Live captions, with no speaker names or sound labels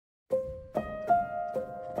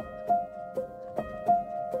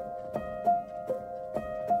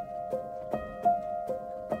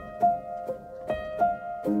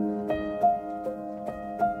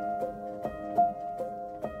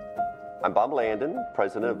I'm Landon,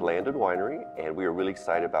 president of Landon Winery, and we are really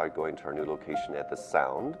excited about going to our new location at the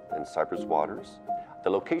Sound in Cypress Waters. The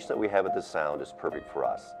location that we have at the Sound is perfect for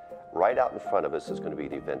us. Right out in front of us is going to be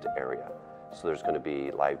the event area. So there's going to be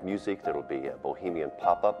live music, there'll be bohemian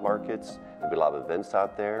pop-up markets, there'll be a lot of events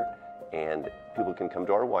out there, and people can come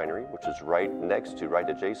to our winery, which is right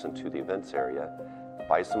adjacent to the events area,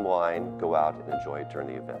 buy some wine, go out and enjoy it during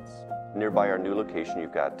the events. Nearby our new location,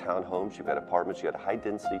 you've got townhomes, you've got apartments, you've got high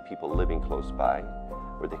density people living close by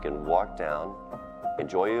where they can walk down,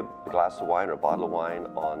 enjoy a glass of wine or a bottle of wine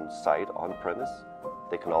on site, on premise.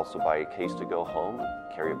 They can also buy a case to go home,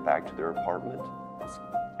 carry it back to their apartment. It's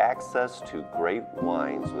access to great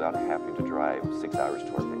wines without having to drive 6 hours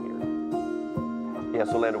to our vineyard. Yeah,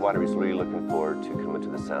 so Landon Winery is really looking forward to coming to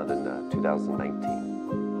the Sound in 2019.